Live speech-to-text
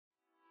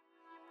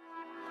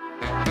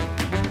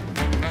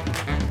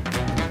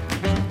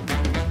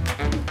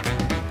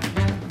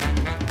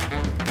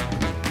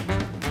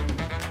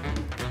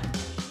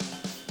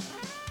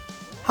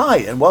Hi,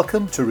 and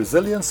welcome to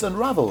Resilience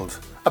Unraveled,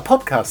 a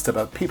podcast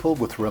about people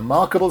with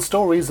remarkable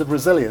stories of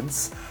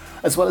resilience,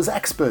 as well as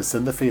experts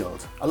in the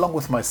field, along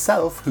with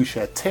myself, who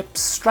share tips,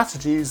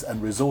 strategies,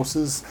 and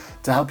resources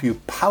to help you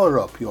power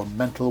up your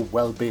mental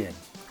well-being.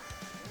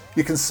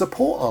 You can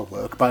support our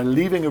work by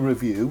leaving a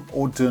review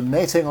or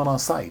donating on our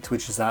site,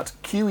 which is at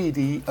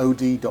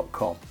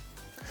qedod.com.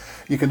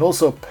 You can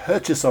also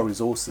purchase our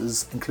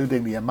resources,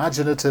 including the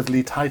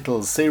imaginatively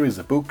titled series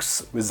of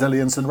books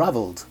Resilience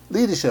Unraveled,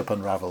 Leadership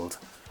Unraveled,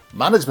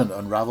 Management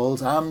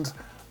Unraveled, and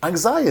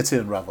Anxiety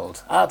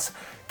Unraveled at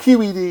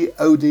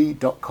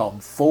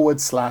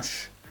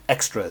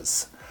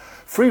qedod.com/extras.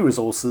 Free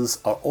resources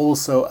are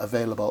also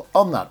available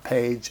on that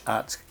page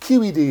at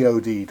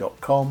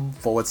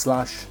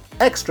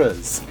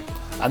qedod.com/extras.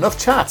 Enough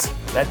chat,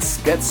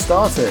 let's get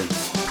started.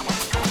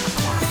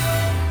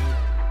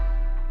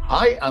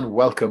 Hi, and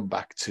welcome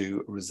back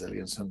to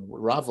Resilience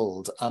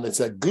Unraveled. And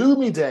it's a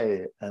gloomy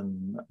day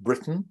in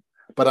Britain,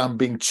 but I'm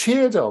being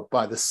cheered up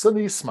by the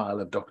sunny smile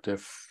of Dr.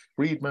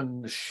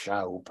 Friedemann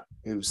Schaub,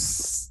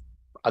 who's,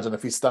 I don't know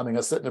if he's standing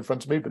or sitting in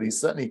front of me, but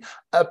he's certainly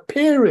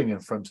appearing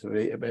in front of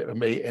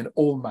me in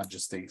all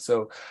majesty.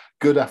 So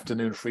good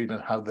afternoon,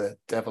 Friedemann. How the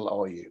devil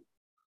are you?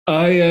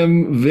 I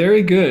am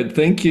very good.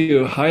 Thank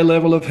you. High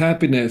level of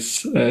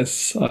happiness,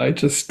 as I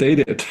just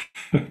stated.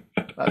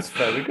 That's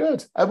very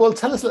good. Well,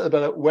 tell us a little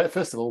bit about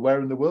first of all,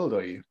 where in the world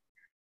are you?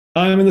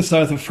 I'm in the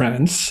south of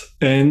France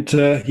and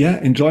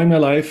enjoying my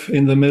life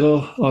in the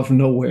middle of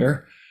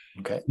nowhere.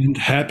 Okay. And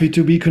happy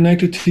to be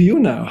connected to you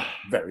now.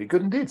 Very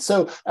good indeed.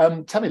 So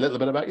tell me a little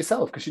bit about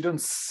yourself, because you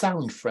don't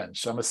sound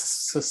French. I'm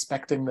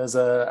suspecting there's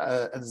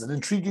an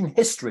intriguing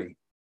history.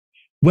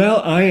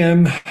 Well, I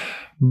am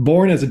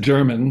born as a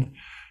German,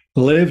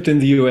 lived in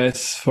the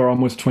US for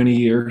almost 20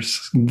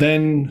 years,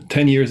 then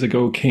 10 years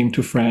ago came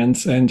to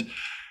France, and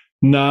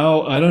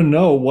now I don't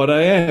know what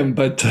I am,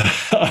 but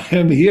I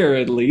am here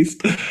at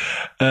least.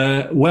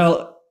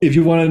 Well, if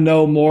you want to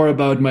know more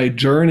about my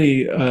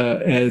journey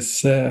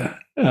as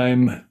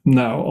I'm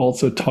now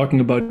also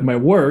talking about my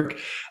work,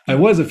 I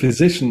was a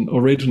physician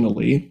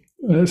originally,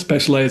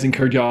 specializing in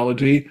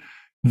cardiology.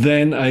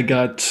 Then I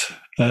got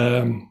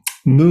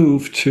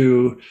moved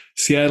to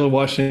Seattle,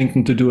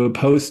 Washington to do a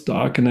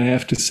postdoc. And I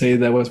have to say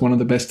that was one of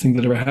the best things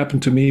that ever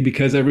happened to me,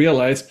 because I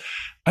realized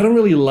I don't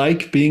really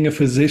like being a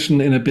physician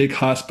in a big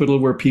hospital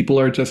where people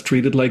are just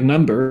treated like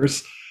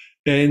numbers.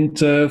 And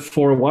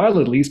for a while,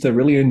 at least, I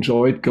really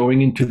enjoyed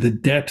going into the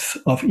depth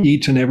of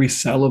each and every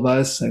cell of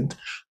us and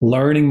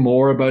learning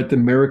more about the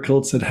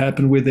miracles that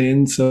happen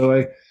within. So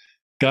I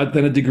got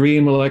then a degree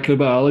in molecular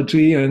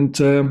biology. And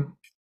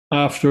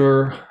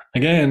after,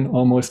 again,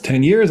 almost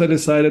 10 years, I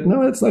decided,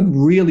 no, that's not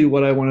really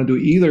what I want to do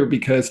either,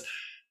 because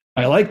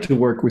I like to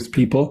work with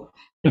people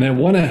and I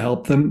want to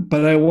help them,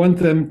 but I want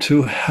them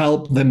to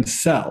help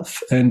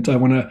themselves. And I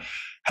want to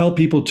help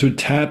people to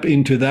tap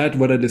into that,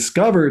 what I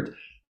discovered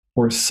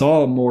or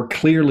saw more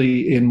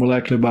clearly in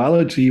molecular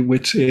biology,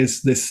 which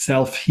is this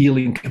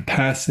self-healing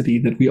capacity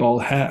that we all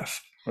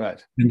have.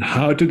 Right. And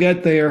how to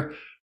get there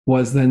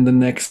was then the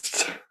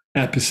next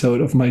episode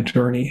of my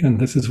journey.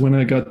 And this is when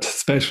I got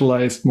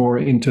specialized more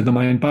into the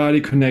mind-body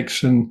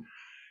connection,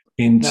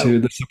 into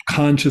the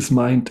subconscious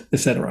mind,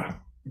 etc.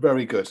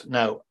 Very good.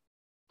 Now,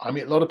 I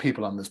meet a lot of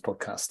people on this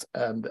podcast,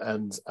 and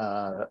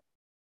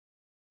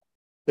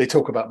they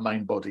talk about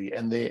mind-body,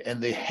 and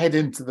they head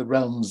into the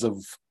realms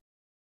of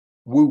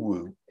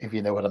woo-woo, if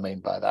you know what I mean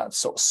by that,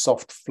 sort of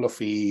soft,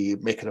 fluffy,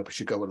 make it up as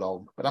you go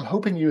along. But I'm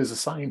hoping you, as a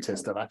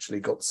scientist, have actually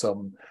got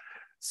some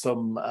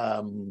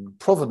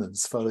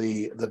provenance for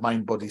the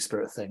mind-body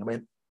spirit thing. I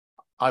mean,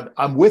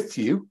 I'm with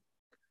you.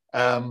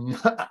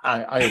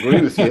 I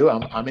agree with you.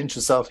 I'm into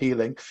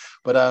self-healing,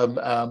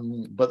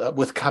 but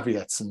with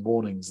caveats and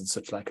warnings and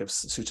such like of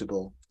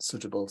suitable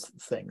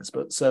things.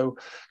 But so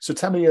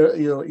tell me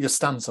your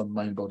stance on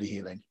mind-body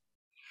healing.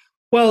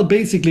 Well,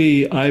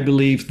 basically, I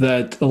believe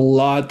that a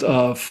lot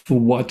of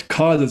what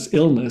causes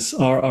illness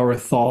are our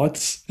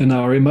thoughts and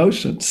our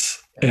emotions.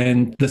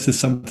 And this is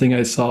something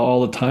I saw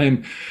all the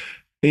time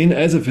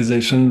as a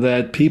physician,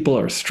 that people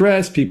are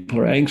stressed, people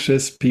are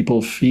anxious,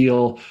 people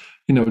feel,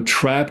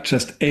 trapped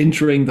just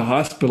entering the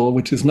hospital,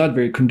 which is not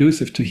very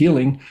conducive to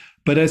healing.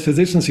 But as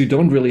physicians, you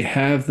don't really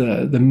have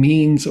the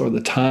means or the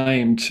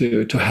time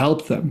to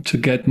help them, to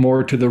get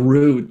more to the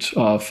root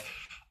of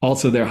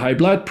also their high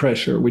blood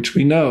pressure, which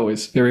we know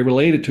is very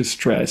related to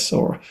stress,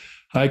 or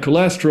high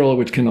cholesterol,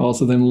 which can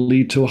also then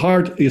lead to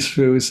heart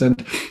issues.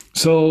 And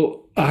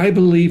so I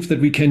believe that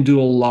we can do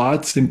a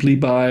lot simply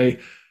by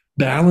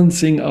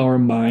balancing our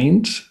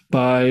mind,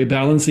 by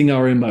balancing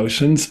our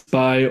emotions,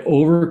 by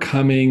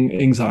overcoming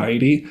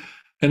anxiety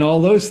and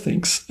all those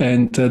things.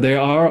 And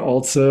there are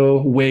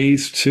also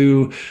ways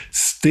to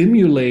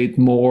stimulate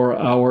more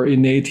our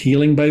innate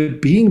healing by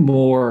being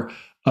more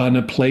on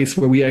a place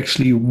where we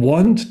actually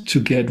want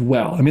to get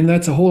well. I mean,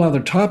 that's a whole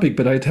other topic,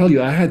 but I tell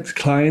you, I had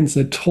clients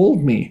that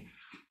told me,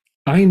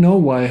 I know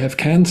why I have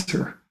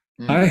cancer.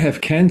 I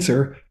have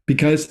cancer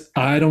because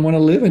I don't want to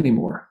live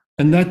anymore.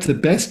 And that's the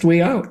best way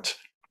out.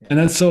 And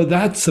then, so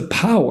that's a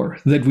power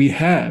that we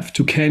have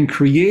to can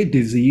create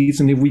disease.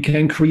 And if we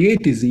can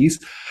create disease,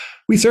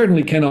 we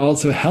certainly can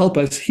also help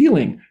us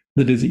healing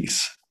the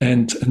disease.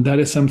 And that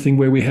is something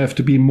where we have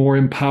to be more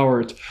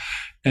empowered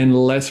and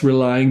less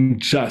relying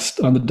just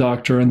on the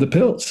doctor and the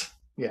pills.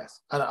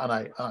 Yes, and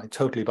I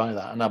totally buy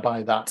that. And I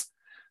buy that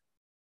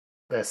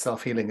their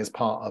self-healing is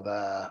part of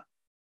a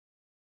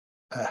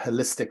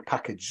holistic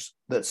package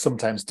that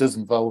sometimes does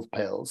involve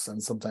pills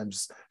and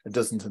sometimes it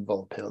doesn't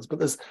involve pills. But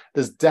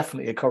there's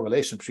definitely a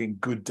correlation between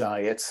good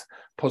diet,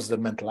 positive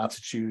mental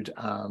attitude,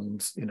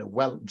 and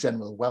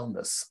general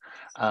wellness.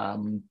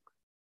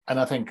 And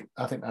I think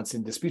that's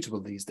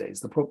indisputable these days.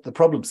 The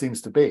problem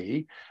seems to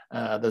be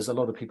there's a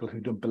lot of people who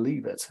don't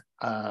believe it,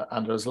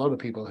 and there's a lot of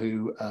people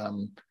who,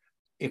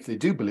 if they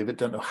do believe it,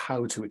 don't know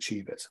how to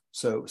achieve it.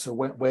 So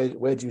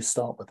where do you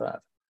start with that?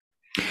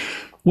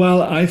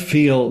 Well, I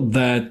feel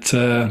that,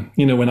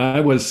 when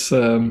I was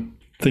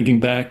thinking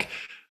back,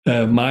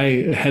 my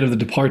head of the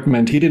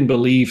department, he didn't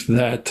believe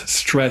that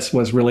stress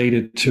was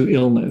related to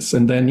illness.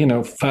 And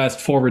then, fast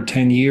forward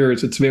 10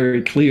 years, it's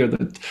very clear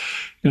that,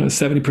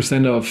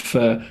 70%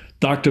 of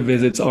doctor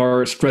visits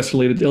are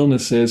stress-related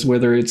illnesses,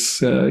 whether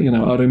it's,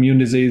 autoimmune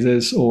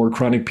diseases or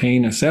chronic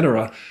pain,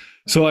 etc.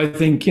 So I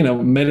think,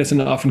 medicine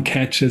often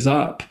catches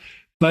up.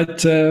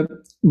 But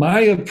my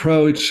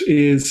approach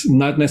is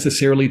not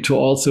necessarily to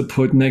also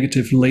put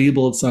negative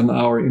labels on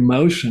our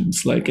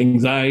emotions like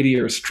anxiety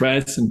or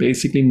stress and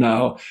basically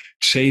now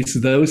chase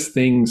those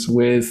things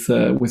with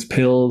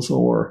pills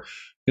or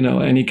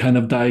any kind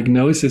of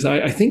diagnosis.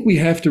 I think we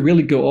have to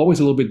really go always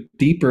a little bit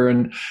deeper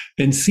and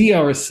see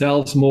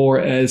ourselves more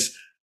as,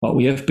 well,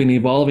 we have been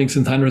evolving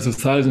since hundreds of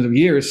thousands of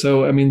years.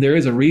 So, there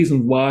is a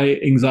reason why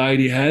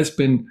anxiety has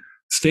been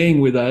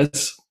staying with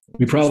us.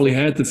 We probably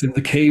had this in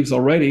the caves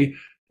already.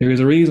 There is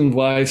a reason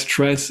why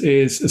stress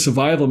is a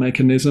survival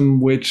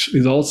mechanism, which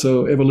is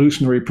also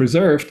evolutionarily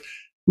preserved.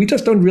 We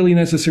just don't really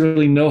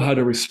necessarily know how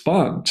to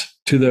respond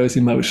to those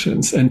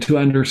emotions and to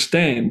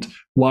understand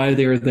why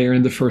they're there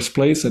in the first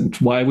place and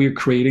why we're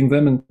creating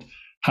them and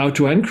how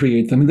to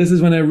uncreate them. And this is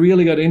when I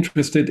really got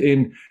interested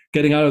in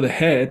getting out of the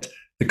head,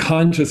 the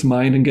conscious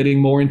mind, and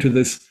getting more into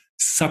this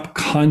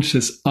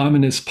subconscious,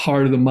 ominous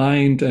part of the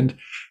mind and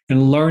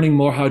learning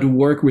more how to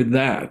work with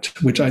that,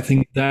 which I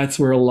think that's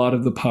where a lot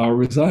of the power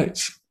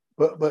resides.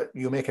 But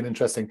you make an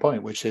interesting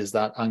point, which is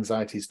that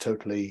anxiety is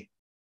totally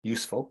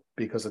useful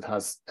because it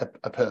has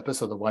a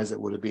purpose. Otherwise, it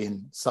would have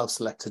been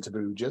self-selected to be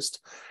just.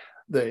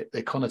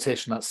 The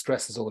connotation that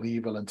stress is all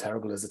evil and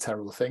terrible is a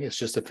terrible thing. It's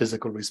just a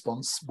physical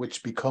response,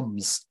 which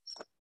becomes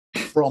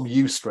from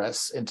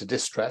eustress into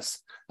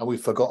distress. And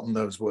we've forgotten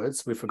those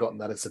words. We've forgotten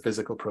that it's a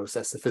physical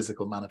process, a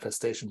physical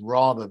manifestation,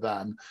 rather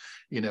than,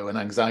 an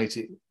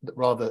anxiety.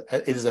 Rather,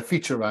 it is a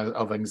feature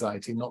of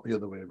anxiety, not the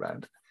other way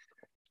around.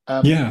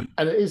 And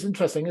it is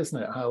interesting,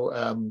 isn't it, how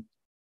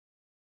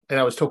and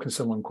I was talking to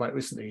someone quite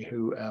recently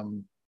who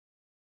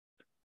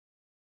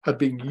had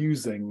been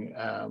using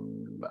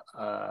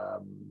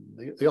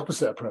the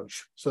opposite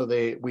approach. So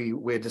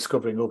we're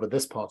discovering over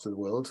this part of the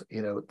world,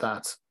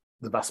 that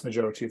the vast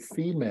majority of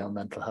female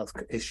mental health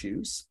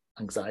issues,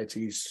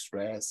 anxiety,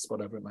 stress,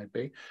 whatever it might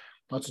be,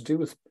 are to do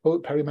with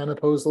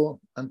perimenopausal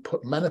and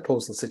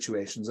menopausal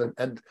situations,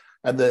 and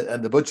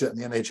the budget and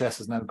the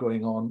NHS is now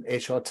going on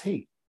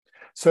HRT.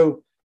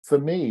 So for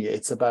me,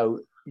 it's about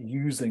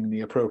using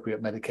the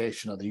appropriate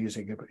medication or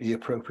using the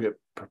appropriate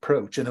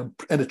approach in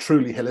a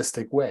truly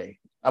holistic way.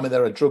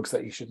 There are drugs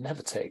that you should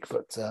never take,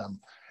 but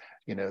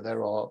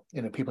there are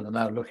people are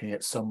now looking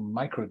at some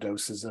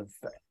microdoses of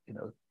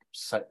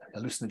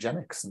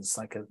hallucinogenics and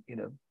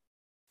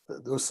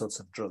those sorts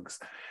of drugs.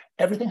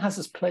 Everything has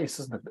its place,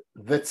 isn't it?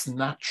 That's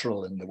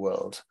natural in the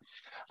world,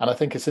 and I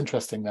think it's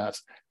interesting that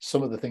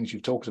some of the things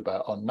you've talked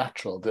about are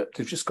natural, that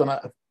they've just gone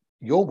out of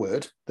your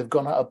word, they've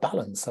gone out of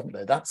balance, haven't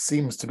they? That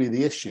seems to be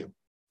the issue.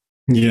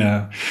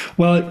 Yeah.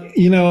 Well,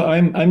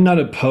 I'm not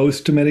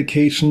opposed to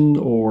medication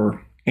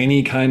or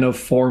any kind of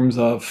forms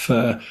of,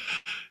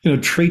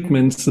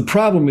 treatments. The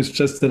problem is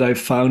just that I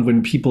found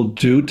when people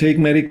do take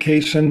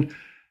medication,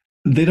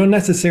 they don't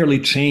necessarily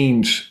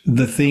change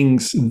the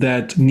things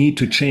that need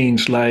to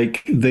change,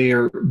 like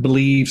their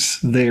beliefs,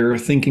 their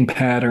thinking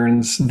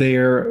patterns,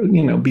 their,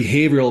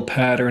 behavioral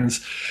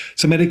patterns.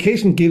 So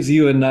medication gives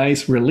you a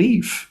nice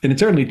relief, and it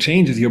certainly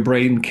changes your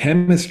brain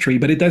chemistry,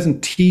 but it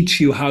doesn't teach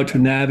you how to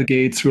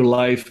navigate through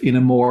life in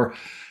a more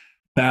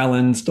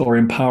balanced or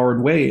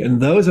empowered way. And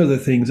those are the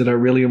things that are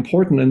really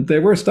important. And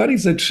there were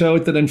studies that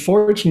showed that,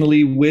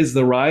 unfortunately, with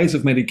the rise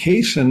of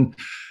medication,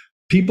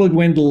 people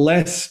went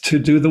less to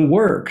do the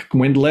work,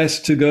 went less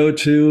to go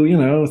to,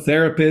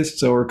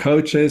 therapists or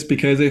coaches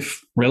because they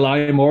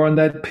rely more on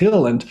that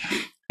pill. And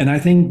I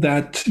think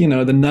that,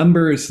 the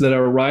numbers that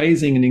are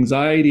rising in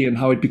anxiety and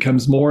how it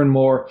becomes more and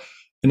more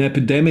an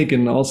epidemic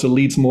and also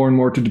leads more and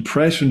more to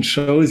depression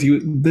shows you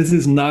this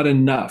is not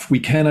enough. We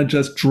cannot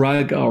just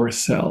drug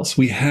ourselves.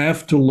 We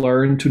have to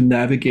learn to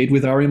navigate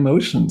with our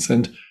emotions.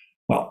 And,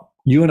 well,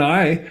 you and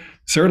I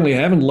certainly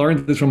haven't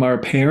learned this from our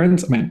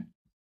parents.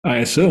 I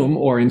assume,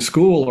 or in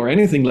school or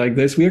anything like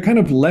this, we are kind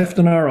of left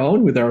on our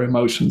own with our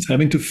emotions,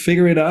 having to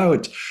figure it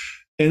out.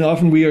 And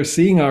often we are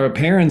seeing our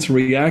parents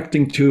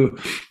reacting to,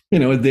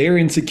 their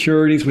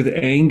insecurities with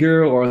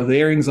anger or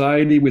their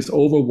anxiety with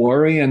over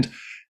worry. And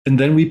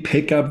then we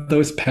pick up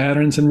those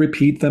patterns and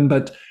repeat them,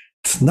 but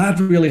it's not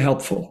really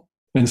helpful.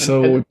 And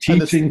so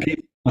teaching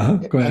people,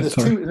 go ahead,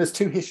 there's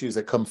two issues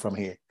that come from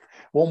here.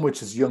 One,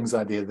 which is Jung's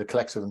idea of the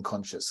collective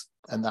unconscious,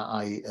 and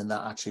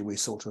that actually we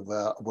sort of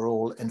we're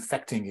all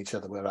infecting each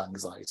other with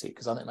anxiety,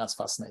 because I think that's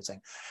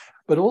fascinating.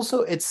 But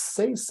also it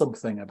says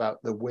something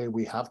about the way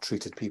we have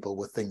treated people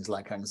with things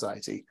like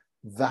anxiety,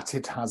 that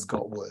it has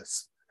got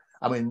worse.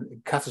 I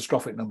mean,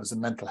 catastrophic numbers of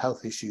mental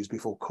health issues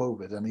before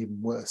COVID, and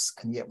even worse,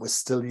 and yet we're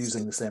still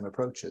using the same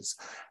approaches.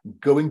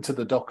 Going to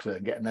the doctor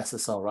and getting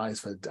SSRIs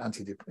for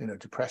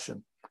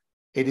depression,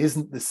 it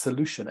isn't the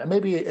solution. And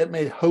maybe it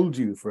may hold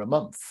you for a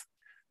month,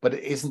 but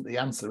it isn't the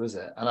answer, is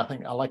it? And I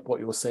think I like what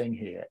you're saying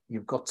here.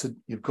 You've got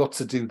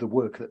to do the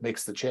work that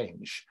makes the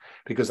change,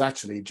 because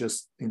actually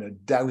just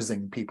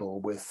dousing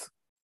people with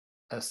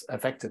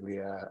effectively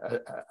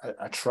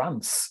a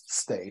trance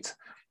state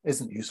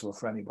isn't useful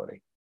for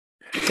anybody.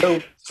 So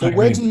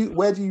where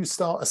do you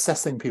start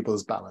assessing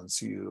people's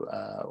balance?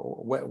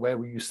 Where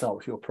will you start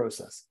with your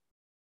process?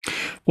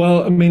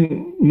 Well, I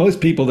mean, most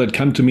people that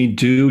come to me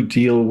do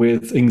deal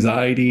with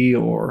anxiety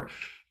or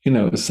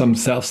some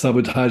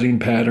self-sabotaging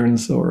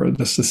patterns, or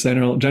just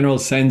a general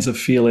sense of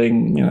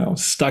feeling,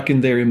 stuck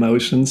in their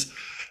emotions.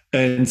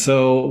 And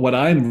so what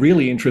I'm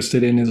really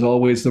interested in is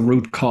always the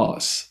root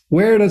cause.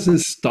 Where does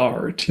this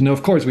start?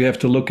 Of course, we have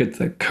to look at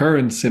the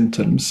current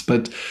symptoms,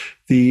 but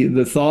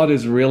the thought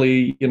is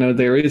really,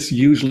 there is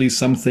usually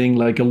something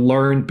like a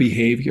learned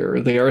behavior.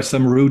 There are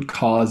some root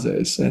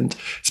causes. And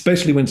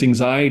especially when it's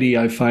anxiety,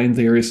 I find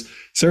there is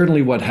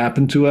certainly what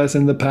happened to us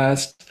in the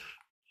past.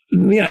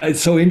 Yeah,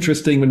 it's so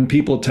interesting when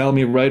people tell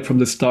me right from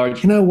the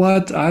start, you know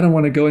what, I don't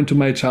want to go into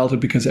my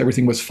childhood because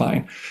everything was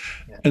fine.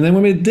 Yeah. And then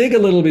when we dig a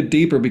little bit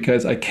deeper,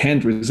 because I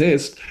can't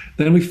resist,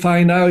 then we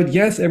find out,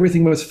 yes,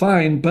 everything was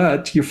fine,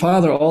 but your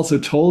father also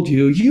told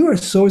you, you are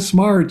so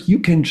smart, you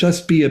can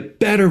just be a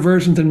better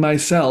version than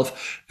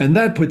myself. And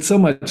that put so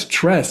much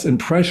stress and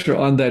pressure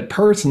on that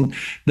person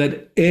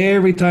that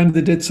every time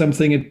they did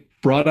something, it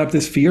brought up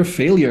this fear of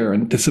failure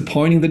and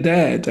disappointing the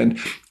dad. And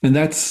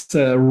that's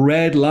a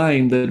red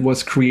line that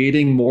was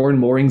creating more and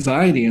more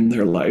anxiety in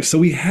their life. So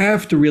we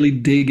have to really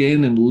dig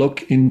in and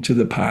look into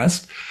the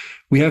past.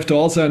 We have to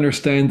also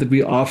understand that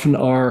we often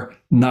are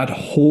not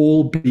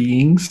whole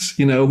beings.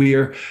 We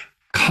are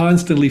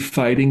constantly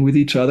fighting with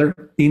each other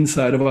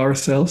inside of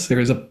ourselves. There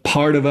is a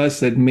part of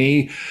us that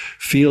may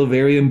feel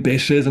very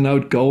ambitious and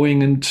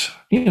outgoing and,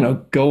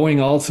 going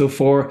also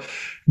for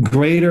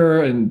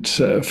greater and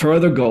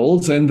further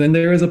goals. And then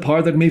there is a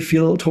part that may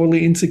feel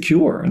totally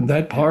insecure. And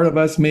that part of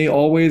us may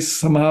always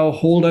somehow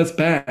hold us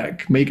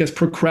back, make us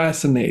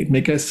procrastinate,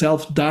 make us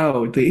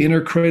self-doubt, the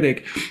inner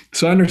critic.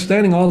 So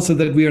understanding also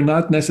that we are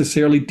not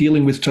necessarily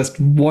dealing with just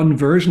one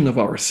version of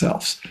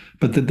ourselves,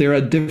 but that there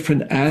are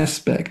different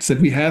aspects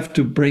that we have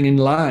to bring in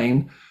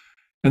line.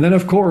 And then,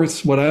 of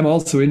course, what I'm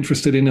also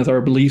interested in is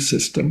our belief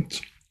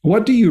systems.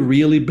 What do you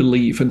really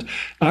believe? And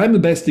I'm the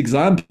best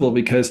example,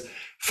 because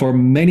for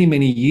many,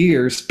 many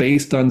years,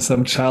 based on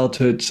some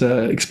childhood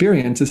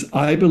experiences,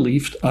 I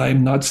believed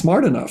I'm not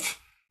smart enough.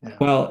 Yeah.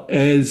 Well,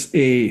 as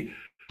a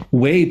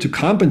way to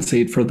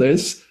compensate for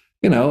this,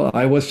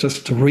 I was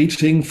just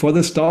reaching for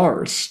the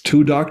stars.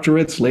 2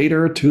 doctorates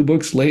later, 2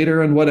 books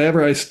later, and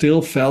whatever, I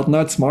still felt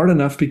not smart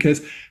enough,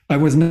 because I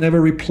was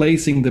never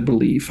replacing the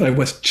belief. I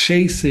was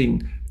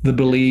chasing the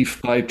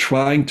belief by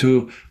trying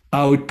to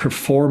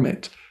outperform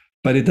it.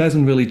 But it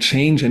doesn't really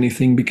change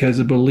anything, because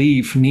a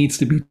belief needs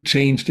to be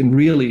changed in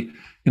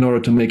order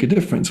to make a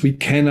difference. We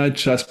cannot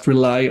just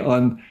rely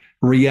on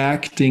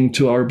reacting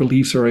to our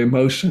beliefs or our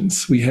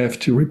emotions. We have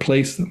to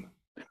replace them.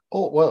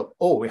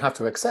 Or we have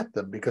to accept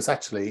them, because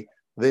actually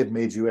they've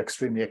made you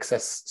extremely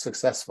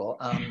successful.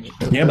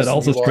 Yeah, but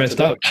also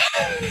stressed out.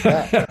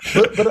 Yeah.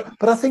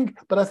 But I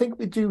think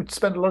we do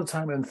spend a lot of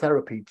time in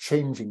therapy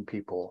changing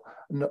people,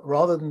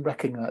 rather than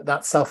recognizing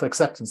that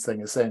self-acceptance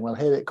thing is saying, well,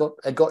 hey, it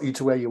got you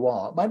to where you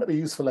are. It might not be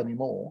useful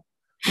anymore,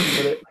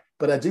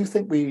 but I do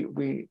think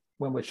we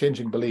when we're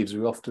changing beliefs,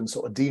 we often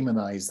sort of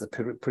demonize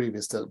the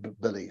previous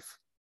belief.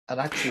 And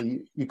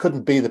actually, you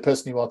couldn't be the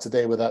person you are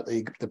today without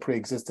the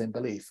pre-existing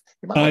belief.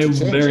 I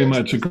very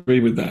much agree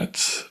with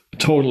that.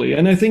 Totally.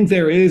 And I think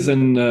there is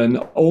an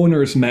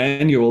owner's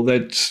manual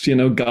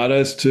that, got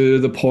us to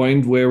the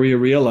point where we are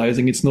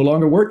realizing it's no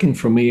longer working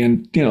for me.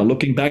 And,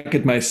 looking back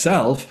at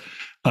myself,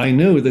 I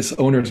knew this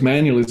owner's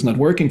manual is not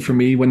working for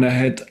me when I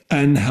had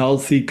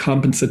unhealthy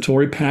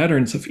compensatory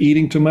patterns of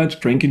eating too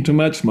much, drinking too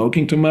much,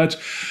 smoking too much.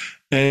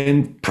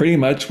 And pretty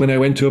much when I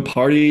went to a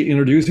party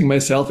introducing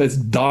myself as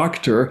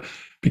doctor,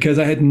 because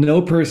I had no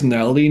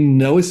personality,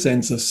 no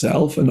sense of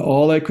self, and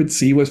all I could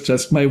see was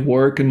just my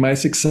work and my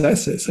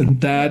successes. And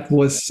that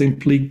was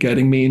simply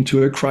getting me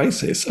into a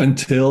crisis,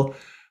 until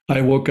I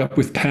woke up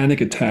with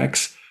panic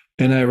attacks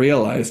and I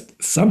realized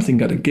something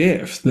got to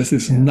give. This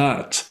is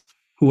not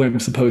who I'm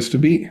supposed to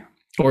be,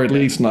 or at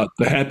least not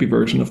the happy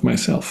version of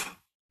myself.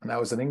 And I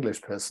was an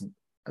English person.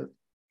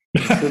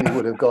 You surely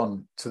would have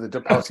gone to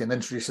the party and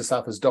introduced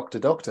yourself as Dr.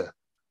 Doctor.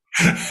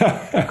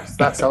 Because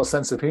that's our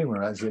sense of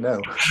humor, as you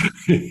know.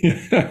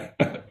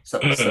 So,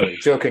 sorry,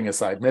 joking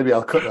aside, maybe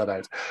I'll cut that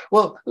out.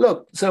 Well,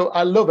 look, so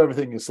I love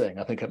everything you're saying.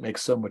 I think it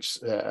makes so much,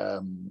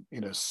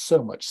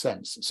 so much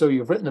sense. So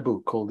you've written a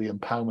book called The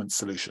Empowerment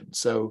Solution.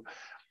 So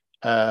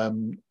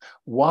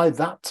why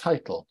that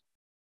title?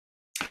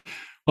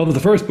 Well,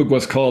 the first book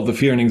was called The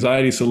Fear and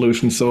Anxiety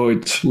Solution, so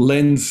it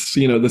lends,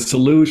 the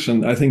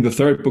solution. I think the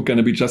third book going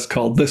to be just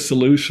called The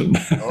Solution.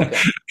 Okay,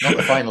 not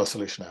the final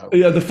solution, I hope.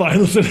 Yeah, the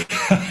final solution.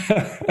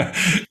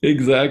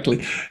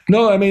 Exactly.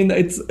 No, I mean,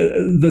 it's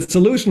the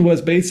solution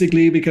was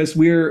basically because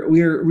we're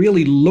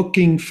really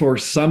looking for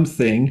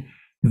something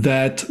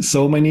that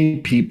so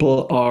many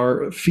people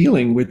are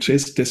feeling, which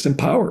is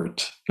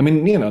disempowered. I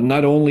mean,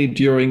 not only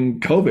during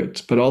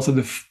COVID, but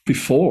also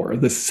before.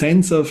 The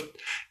sense of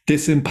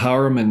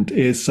disempowerment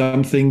is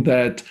something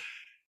that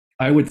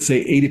I would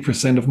say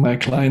 80% of my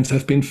clients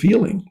have been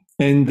feeling.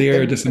 And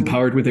they're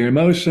disempowered with their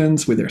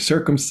emotions, with their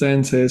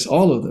circumstances,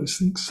 all of those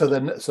things. So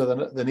then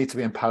they need to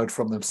be empowered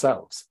from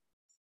themselves.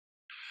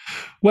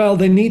 Well,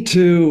 they need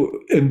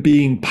to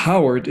be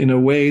empowered in a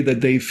way that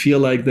they feel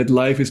like that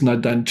life is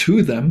not done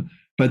to them,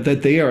 but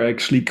that they are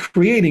actually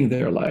creating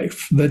their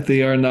life, that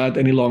they are not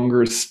any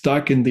longer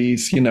stuck in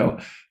these,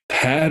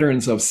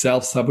 patterns of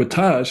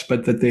self-sabotage,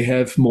 but that they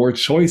have more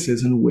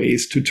choices and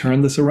ways to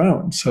turn this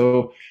around.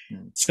 So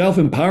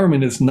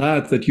self-empowerment is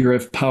not that you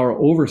have power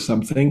over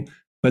something,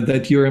 but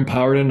that you're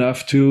empowered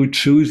enough to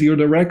choose your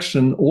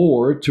direction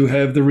or to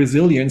have the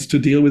resilience to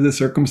deal with the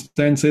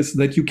circumstances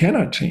that you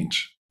cannot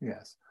change.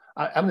 Yes.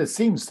 I mean, it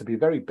seems to be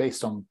very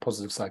based on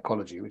positive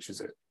psychology, which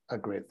is a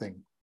great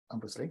thing,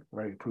 obviously,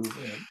 very approved.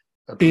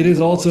 It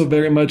is also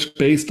very much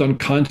based on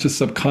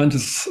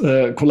conscious-subconscious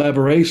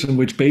collaboration,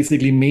 which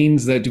basically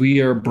means that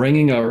we are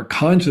bringing our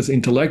conscious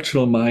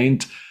intellectual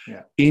mind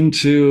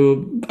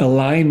into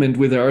alignment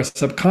with our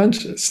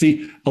subconscious.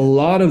 See, a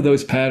lot of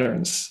those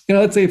patterns,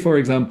 let's say, for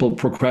example,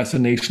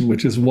 procrastination,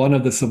 which is one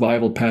of the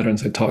survival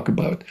patterns I talk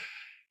about.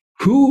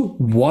 Who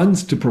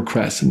wants to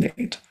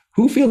procrastinate?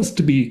 Who feels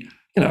to be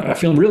I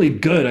feel really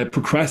good. I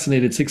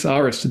procrastinated 6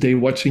 hours today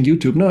watching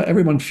YouTube. No,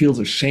 everyone feels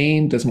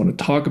ashamed, doesn't want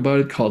to talk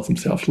about it, calls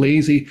themselves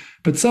lazy.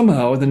 But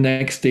somehow the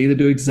next day they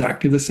do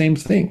exactly the same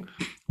thing.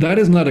 That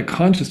is not a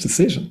conscious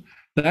decision.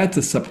 That's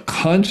a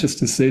subconscious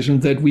decision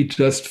that we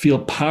just feel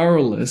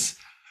powerless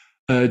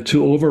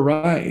to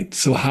override.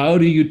 So how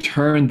do you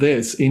turn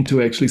this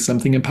into actually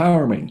something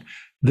empowering?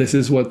 This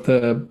is what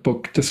the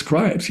book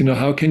describes.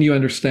 How can you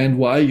understand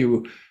why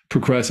you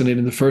procrastinate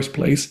in the first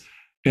place?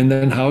 And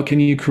then how can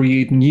you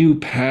create new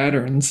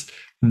patterns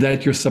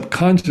that your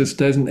subconscious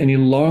doesn't any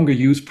longer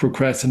use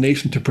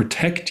procrastination to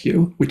protect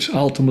you, which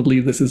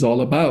ultimately this is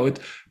all about,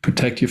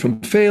 protect you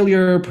from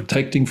failure,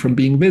 protecting from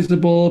being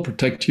visible,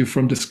 protect you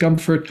from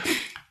discomfort,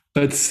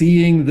 but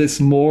seeing this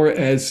more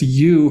as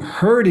you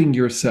hurting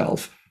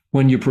yourself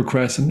when you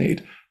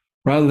procrastinate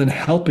rather than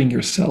helping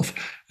yourself.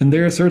 And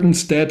there are certain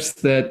steps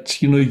that,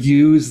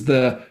 use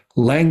the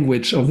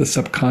language of the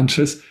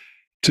subconscious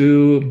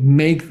to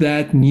make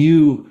that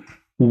new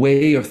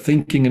way of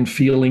thinking and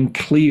feeling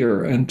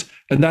clear. And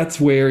that's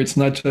where it's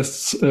not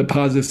just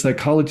positive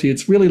psychology.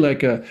 It's really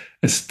like a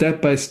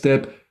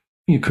step-by-step,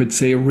 you could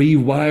say,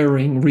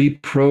 rewiring,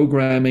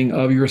 reprogramming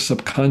of your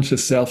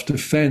subconscious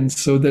self-defense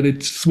so that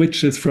it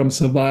switches from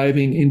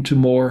surviving into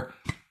more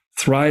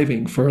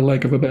thriving, for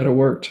lack of a better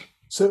word.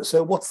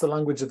 So what's the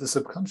language of the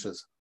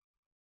subconscious?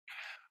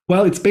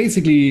 Well, it's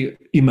basically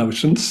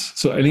emotions.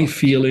 So any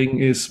feeling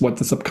is what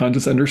the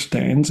subconscious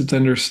understands. It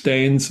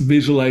understands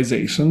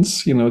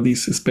visualizations,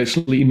 these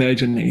especially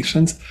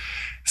imaginations,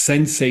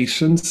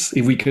 sensations.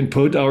 If we can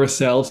put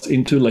ourselves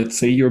into, let's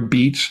say, your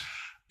beach,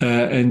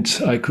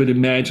 and I could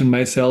imagine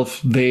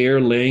myself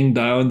there laying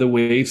down, the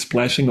waves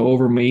splashing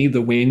over me,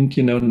 the wind,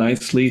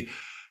 nicely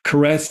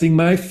caressing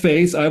my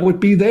face, I would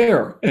be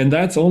there. And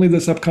that's only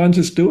the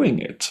subconscious doing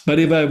it. But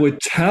if I would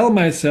tell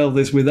myself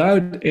this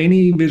without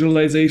any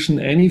visualization,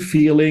 any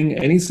feeling,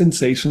 any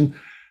sensation,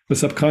 the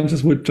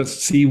subconscious would just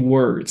see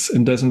words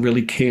and doesn't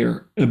really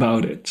care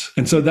about it.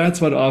 And so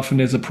that's what often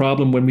is a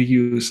problem when we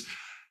use,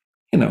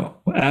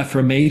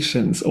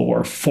 affirmations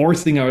or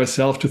forcing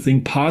ourselves to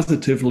think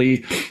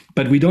positively,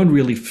 but we don't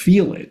really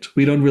feel it.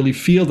 We don't really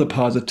feel the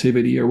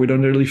positivity, or we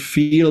don't really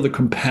feel the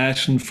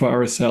compassion for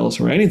ourselves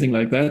or anything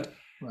like that.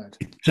 Right.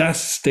 It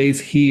just stays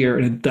here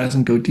and it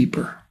doesn't go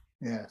deeper.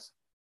 Yes.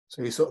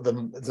 So you sort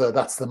of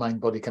that's the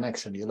mind-body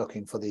connection. You're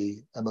looking for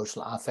the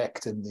emotional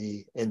affect in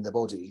the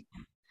body.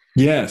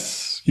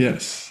 Yes.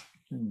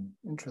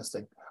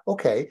 Interesting.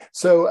 Okay.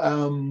 So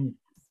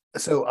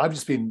I've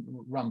just been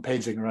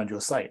rampaging around your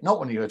site, not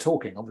when you were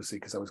talking, obviously,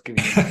 because I was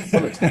giving you my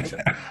full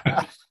attention.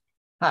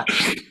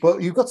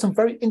 But you've got some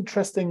very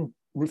interesting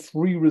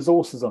free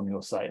resources on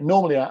your site.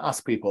 Normally I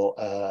ask people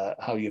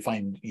how you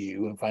find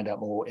you and find out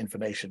more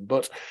information,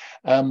 but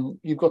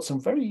you've got some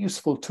very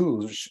useful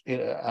tools,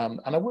 and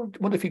I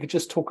wonder if you could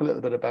just talk a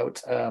little bit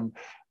about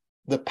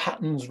the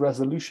patterns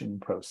resolution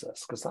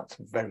process? Because that's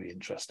very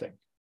interesting.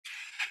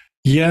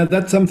 Yeah,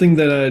 that's something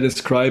that I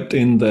described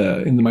in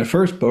my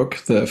first book,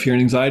 the Fear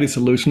and Anxiety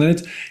Solution. And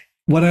it's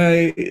what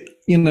I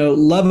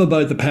love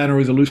about the pattern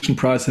resolution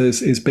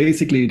process is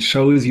basically it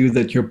shows you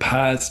that your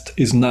past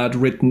is not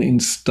written in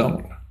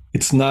stone.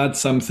 It's not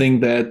something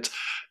that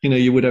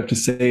you would have to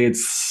say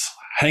it's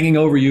hanging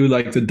over you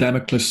like the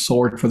Damocles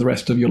sword for the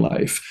rest of your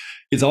life.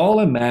 It's all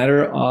a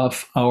matter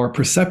of our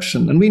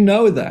perception. And we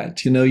know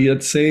that,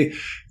 you'd say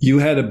you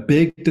had a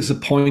big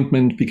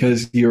disappointment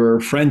because your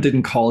friend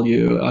didn't call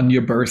you on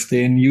your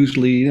birthday. And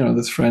usually,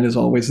 this friend is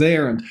always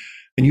there and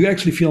you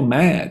actually feel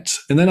mad.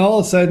 And then all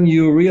of a sudden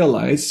you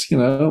realize,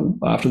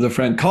 after the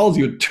friend calls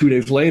you 2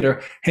 days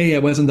later, hey, I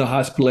was in the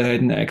hospital, I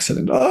had an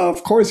accident. Oh,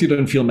 of course you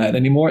don't feel mad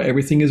anymore.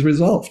 Everything is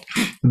resolved.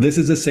 This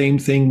is the same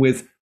thing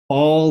with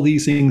all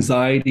these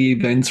anxiety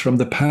events from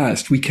the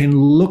past. We can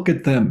look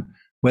at them,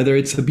 whether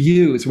it's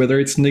abuse, whether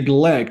it's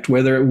neglect,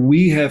 whether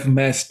we have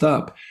messed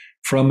up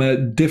from a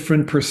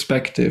different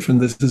perspective. And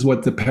this is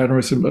what the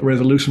pattern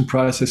resolution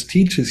process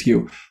teaches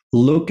you.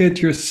 Look at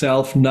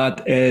yourself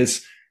not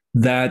as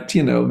that,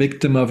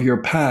 victim of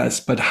your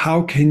past, but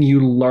how can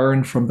you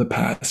learn from the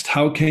past?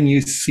 How can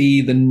you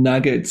see the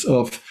nuggets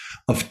of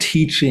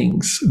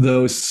teachings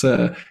those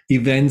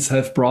events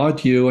have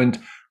brought you? And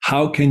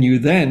how can you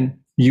then,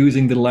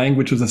 using the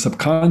language of the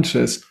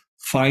subconscious,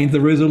 find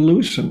the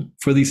resolution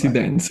for these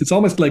events? It's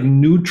almost like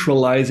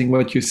neutralizing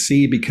what you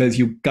see because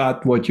you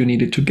got what you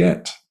needed to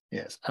get.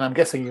 Yes, and I'm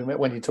guessing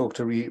when you talk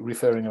to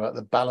referring about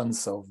the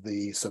balance of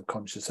the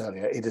subconscious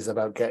earlier, it is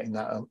about getting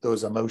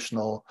those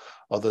emotional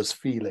or those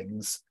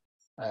feelings,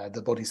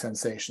 the body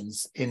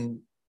sensations in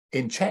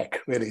check,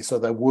 really, so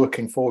they're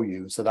working for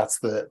you. So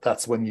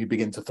that's when you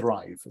begin to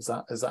thrive. Is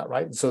that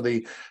right? And so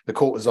the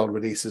cortisol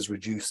release is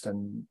reduced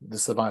and the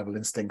survival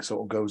instinct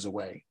sort of goes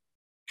away.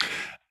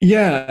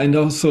 Yeah, and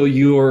also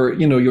your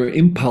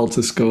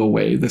impulses go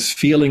away. This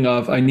feeling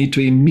of I need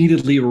to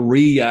immediately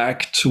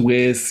react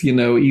with,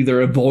 either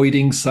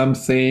avoiding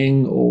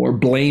something or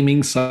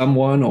blaming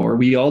someone, or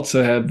we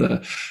also have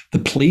the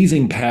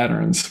pleasing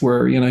patterns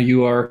where,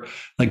 you are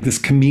like this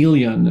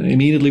chameleon.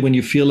 Immediately when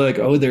you feel like,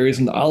 oh, there is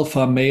an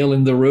alpha male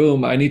in the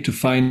room, I need to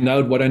find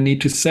out what I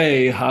need to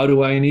say. How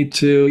do I need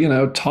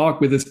to, talk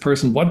with this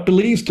person? What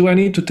beliefs do I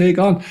need to take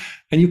on?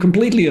 And you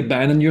completely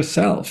abandon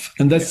yourself.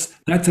 And that's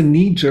a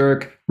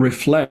knee-jerk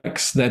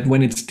reflex that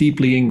when it's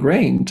deeply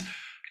ingrained,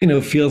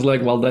 feels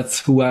like, well,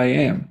 that's who I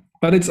am.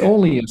 But it's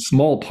only a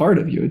small part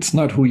of you. It's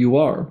not who you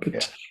are,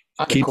 but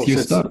keeps you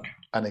stuck.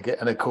 And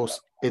of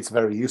course, it's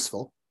very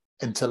useful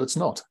until it's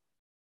not.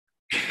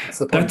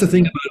 That's the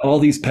thing about all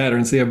these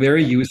patterns. They are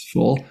very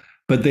useful,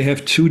 but they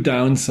have two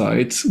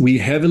downsides. We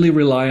heavily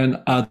rely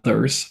on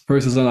others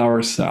versus on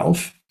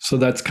ourselves. So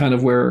that's kind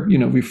of where,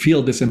 we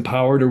feel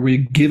disempowered, or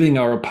we're giving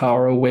our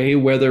power away,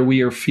 whether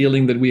we are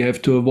feeling that we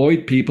have to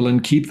avoid people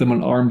and keep them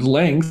on arm's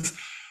length,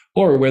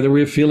 or whether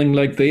we're feeling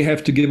like they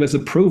have to give us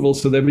approval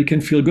so that we can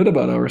feel good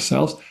about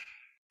ourselves.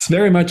 It's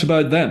very much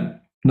about them,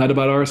 not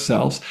about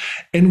ourselves.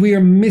 And we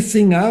are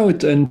missing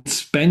out and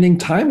spending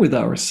time with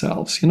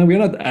ourselves. We're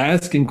not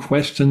asking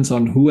questions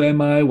on who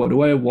am I? What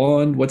do I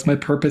want? What's my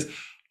purpose?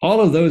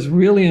 All of those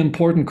really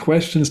important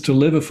questions to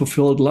live a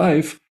fulfilled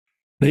life,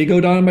 they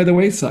go down by the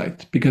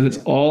wayside because it's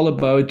all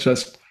about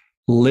just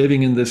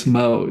living in this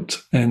mode.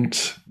 And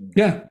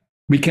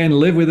we can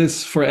live with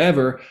this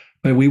forever,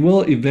 but we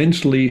will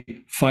eventually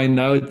find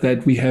out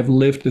that we have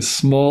lived a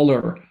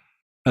smaller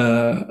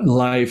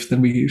life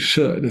than we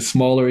should, a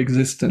smaller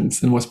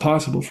existence than was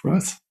possible for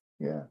us.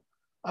 Yeah.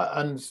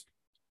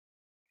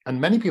 And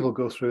many people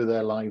go through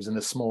their lives in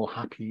a small,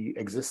 happy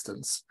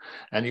existence.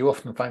 And you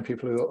often find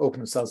people who open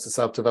themselves to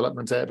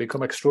self-development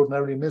become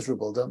extraordinarily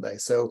miserable, don't they?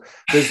 So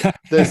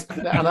there's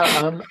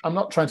and I'm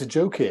not trying to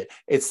joke here.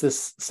 It's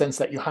this sense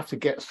that you have to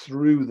get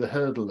through the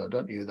hurdle,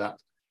 don't you? That,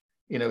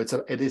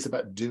 it is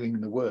about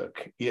doing the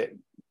work.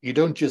 You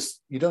don't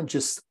just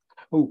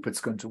hope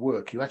it's going to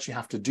work. You actually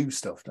have to do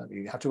stuff, don't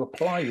you? You have to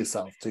apply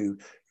yourself to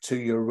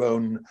your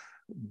own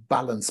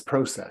balance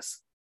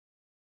process.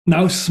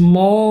 Now,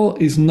 small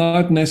is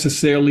not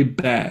necessarily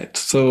bad.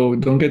 So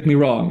don't get me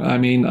wrong. I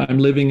mean, I'm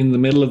living in the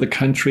middle of the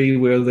country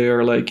where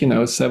there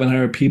are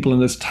 700 people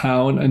in this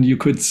town. And you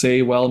could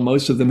say, well,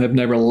 most of them have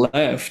never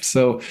left.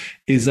 So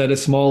is that a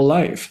small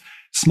life?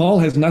 Small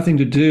has nothing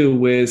to do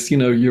with,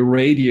 your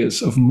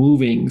radius of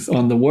moving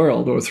on the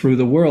world or through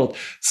the world.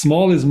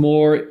 Small is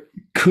more,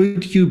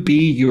 could you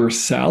be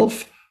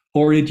yourself?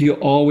 Or did you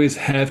always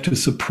have to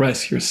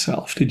suppress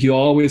yourself? Did you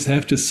always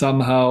have to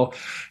somehow,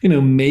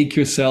 make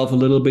yourself a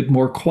little bit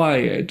more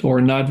quiet,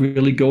 or not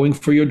really going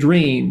for your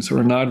dreams,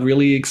 or not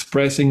really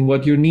expressing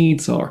what your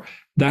needs are?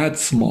 That's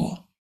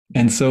small.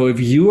 And so if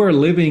you are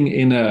living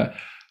in a,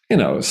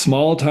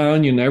 small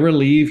town, you never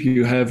leave,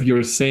 you have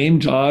your same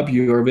job,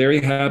 you are very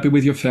happy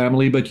with your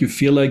family, but you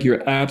feel like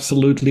you're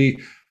absolutely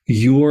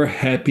your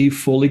happy,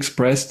 full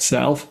expressed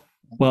self,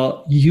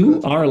 well,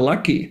 you are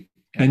lucky.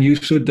 And you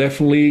should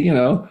definitely,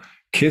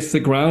 kiss the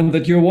ground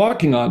that you're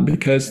walking on,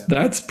 because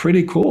that's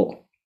pretty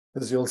cool.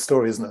 There's the old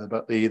story, isn't it,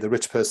 about the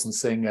rich person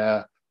saying,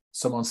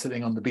 someone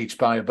sitting on the beach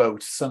by a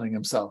boat, sunning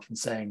himself and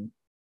saying,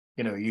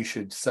 you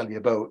should sell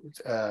your boat,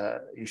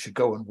 you should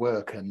go and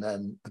work, and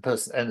then the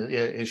person, and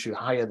you should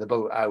hire the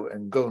boat out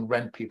and go and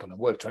rent people and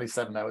work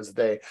 27 hours a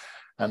day.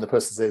 And the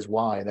person says,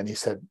 why? And then he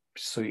said,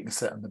 so you can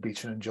sit on the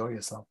beach and enjoy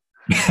yourself.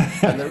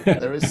 And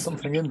there is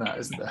something in that,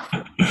 isn't there?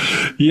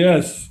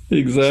 Yes,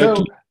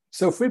 exactly.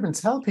 So Friedemann,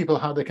 tell people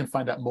how they can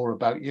find out more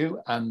about you,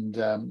 and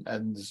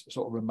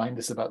sort of remind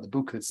us about the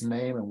book, its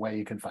name, and where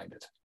you can find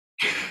it.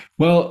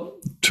 Well,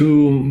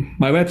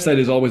 my website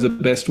is always the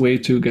best way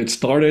to get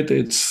started.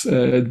 It's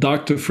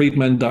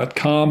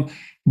drfriedemann.com,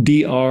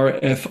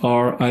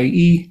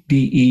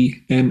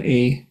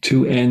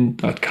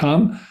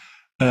 drfriedema2n.com.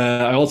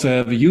 I also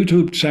have a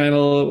YouTube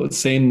channel with the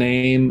same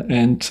name,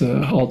 and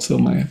also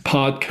my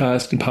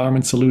podcast,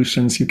 Empowerment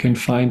Solutions, you can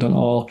find on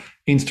all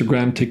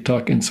Instagram,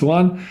 TikTok, and so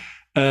on.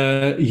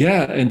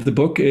 And the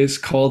book is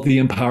called The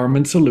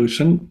Empowerment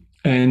Solution,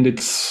 and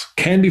it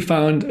can be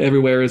found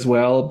everywhere as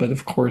well. But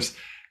of course,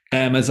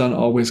 Amazon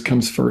always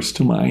comes first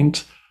to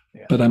mind.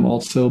 Yeah. But I'm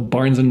also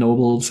Barnes and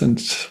Nobles and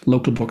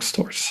local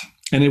bookstores.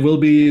 And it will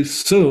be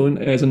soon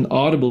as an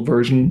Audible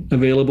version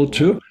available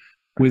too,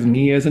 with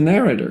me as a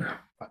narrator.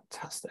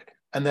 Fantastic.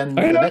 And then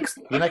the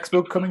next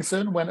book coming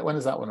soon, when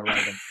is that one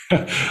arriving?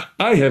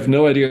 I have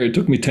no idea. It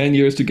took me 10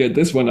 years to get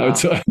this one out,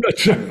 so I'm not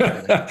sure.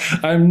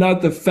 I'm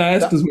not the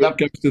fastest when it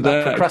comes to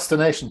that.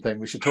 Procrastination thing,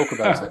 we should talk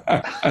about it.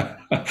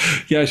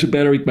 Yeah, I should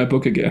better read my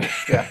book again.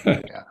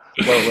 Yeah.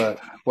 Well,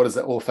 what is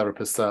it? All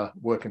therapists are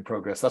work in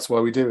progress. That's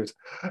why we do it.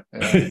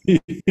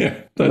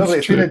 Yeah, that's lovely.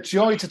 It's true. been a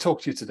joy to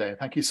talk to you today.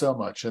 Thank you so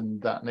much.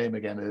 And that name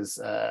again is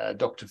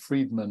Dr.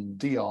 Friedemann,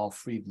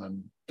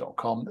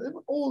 drfriedmann.com.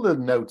 All the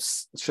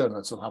show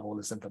notes will have all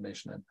this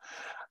information in.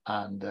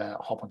 And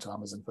hop onto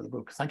Amazon for the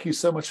book. Thank you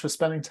so much for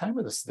spending time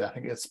with us today. I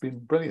think it's been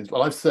brilliant.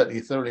 Well, I've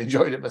certainly thoroughly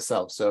enjoyed it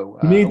myself. So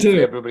me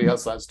too. Everybody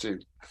else has too.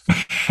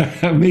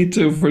 Me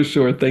too, for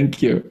sure.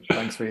 Thank you.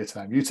 Thanks for your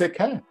time. You take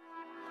care.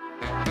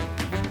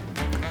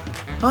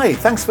 Hi,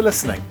 thanks for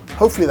listening.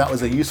 Hopefully that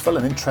was a useful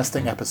and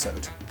interesting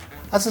episode.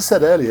 As I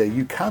said earlier,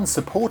 you can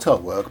support our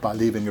work by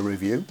leaving a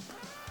review,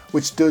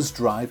 which does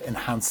drive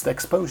enhanced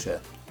exposure.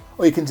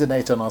 Or you can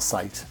donate on our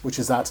site, which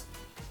is at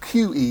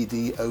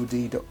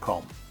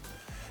qedod.com.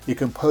 You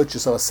can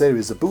purchase our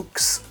series of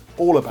books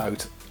all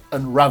about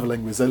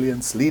unraveling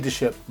resilience,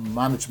 leadership,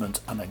 management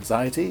and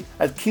anxiety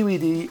at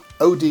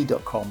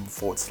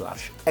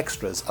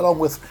qedod.com/extras, along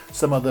with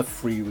some other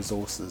free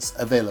resources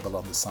available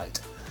on the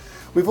site.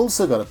 We've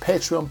also got a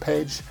Patreon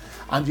page,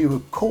 and you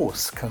of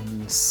course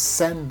can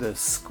send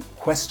us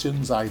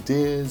questions,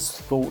 ideas,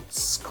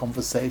 thoughts,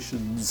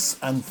 conversations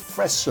and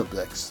fresh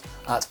subjects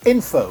at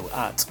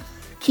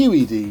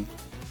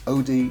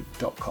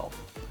info@qedod.com.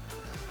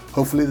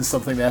 Hopefully there's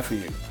something there for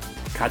you.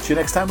 Catch you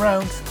next time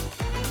round.